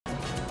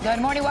Good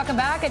morning, welcome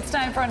back. It's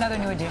time for another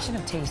new edition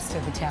of Taste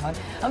of the Town.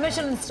 A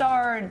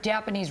Michelin-starred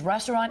Japanese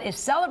restaurant is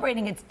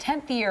celebrating its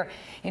 10th year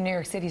in New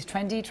York City's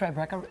trendy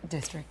Tribeca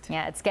district.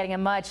 Yeah, it's getting a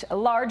much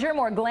larger,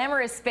 more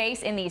glamorous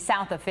space in the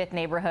south of 5th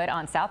neighborhood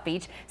on South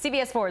Beach.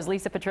 CBS 4's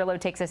Lisa Petrillo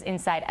takes us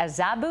inside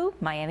Azabu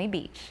Miami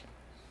Beach.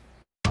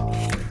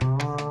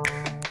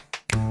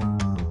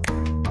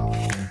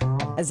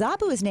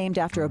 Azabu is named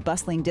after a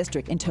bustling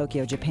district in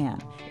Tokyo,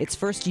 Japan. Its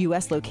first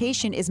U.S.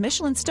 location is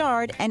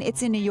Michelin-starred, and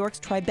it's in New York's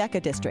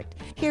Tribeca district.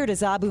 Here at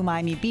Azabu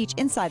Miami Beach,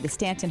 inside the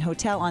Stanton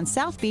Hotel on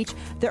South Beach,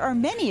 there are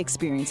many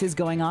experiences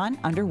going on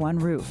under one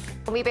roof.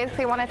 We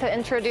basically wanted to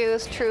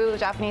introduce true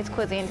Japanese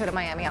cuisine to the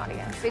Miami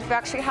audience. We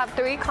actually have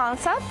 3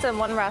 concepts in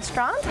one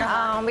restaurant.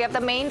 We have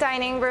the main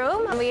dining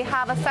room. We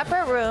have a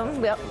separate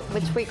room,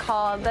 which we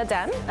call the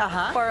den,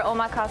 for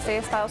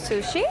omakase-style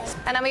sushi.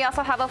 And then we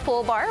also have a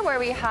full bar where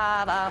we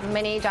have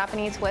many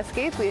Japanese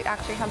whiskeys. We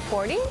actually have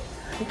 40.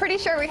 I'm pretty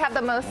sure we have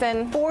the most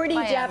in 40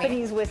 Miami.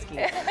 Japanese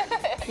whiskeys.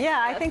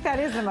 Yeah, I think that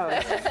is the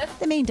most.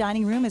 The main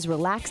dining room is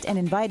relaxed and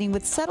inviting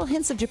with subtle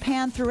hints of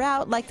Japan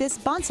throughout, like this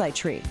bonsai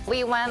tree.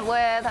 We went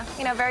with,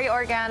 very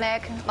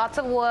organic, lots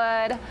of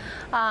wood.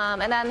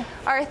 And then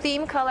our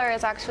theme color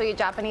is actually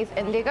Japanese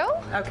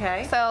indigo.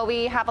 Okay. So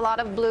we have a lot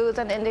of blues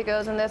and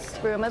indigos in this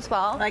room as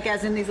well. Like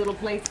as in these little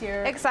plates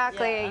here?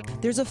 Exactly. Yeah.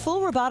 There's a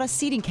full Rabata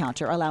seating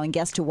counter allowing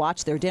guests to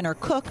watch their dinner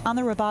cook on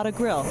the Rabata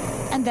grill.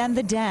 And then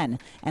the den,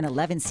 an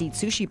 11-seat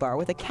sushi bar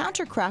with a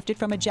counter crafted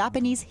from a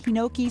Japanese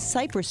hinoki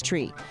cypress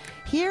tree.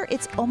 Here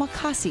it's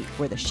omakase,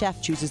 where the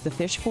chef chooses the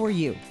fish for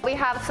you. We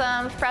have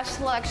some fresh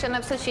selection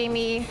of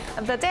sashimi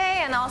of the day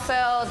and also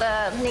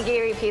the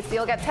nigiri piece.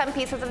 You'll get 10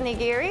 pieces of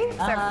nigiri,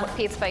 served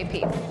piece by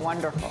piece.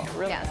 Wonderful,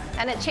 really. Yes,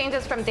 and it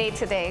changes from day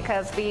to day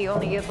because we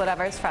only use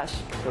whatever is fresh.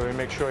 So we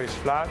make sure it's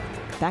flat.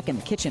 Back in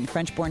the kitchen,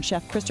 French-born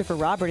chef Christopher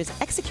Robert is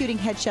executing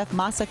head chef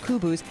Masa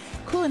Kubu's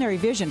culinary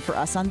vision for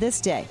us on this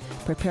day,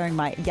 preparing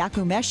my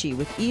yakumeshi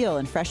with eel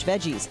and fresh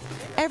veggies.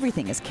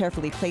 Everything is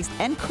carefully placed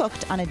and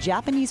cooked on a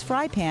Japanese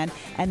fry pan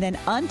and then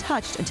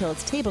untouched until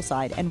it's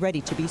tableside and ready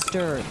to be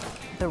stirred.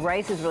 The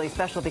rice is really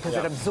special because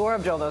it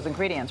absorbed all those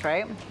ingredients,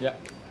 right? Yeah.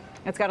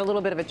 It's got a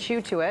little bit of a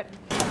chew to it.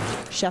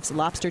 Chef's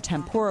lobster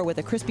tempura with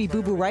a crispy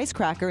boo-boo rice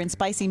cracker and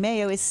spicy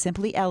mayo is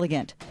simply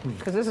elegant.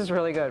 Because this is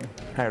really good.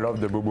 I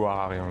love the bubu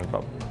harari on the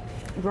top.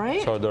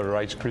 Right? So the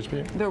rice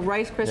crispy. The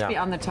rice crispy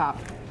Yeah. on the top.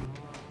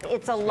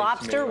 It's a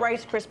lobster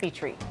rice crispy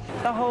treat.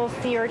 The whole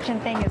sea urchin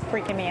thing is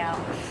freaking me out.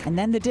 And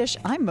then the dish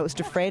I'm most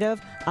afraid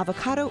of,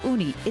 avocado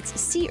uni. It's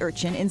sea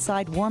urchin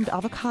inside warmed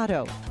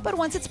avocado. But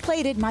once it's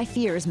plated, my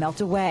fears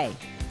melt away.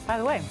 By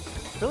the way,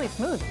 it's really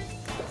smooth.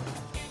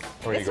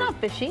 Really It's good. not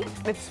fishy.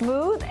 It's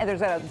smooth, and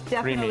there's a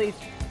definitely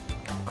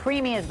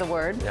creamy is the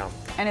word. Yeah.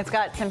 And it's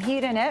got some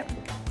heat in it.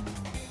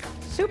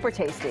 Super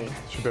tasty.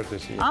 Super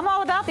tasty. I'm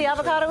all about the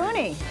avocado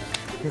uni.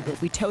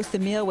 We toast the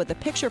meal with a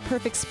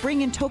picture-perfect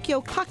spring in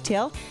Tokyo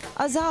cocktail,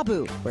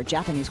 Azabu, where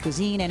Japanese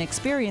cuisine and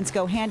experience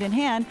go hand in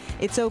hand.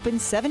 It's open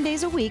 7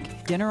 days a week,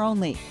 dinner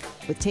only.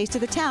 With Taste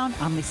of the Town,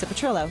 I'm Lisa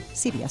Petrillo,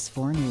 CBS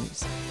 4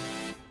 News.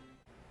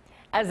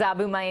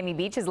 Azabu Miami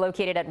Beach is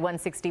located at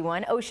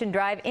 161 Ocean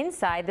Drive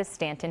inside the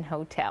Stanton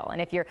Hotel.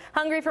 And if you're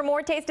hungry for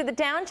more Taste of the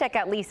Town, check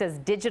out Lisa's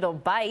Digital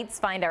Bites.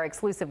 Find our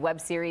exclusive web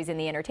series in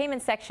the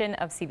entertainment section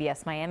of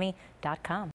CBSMiami.com.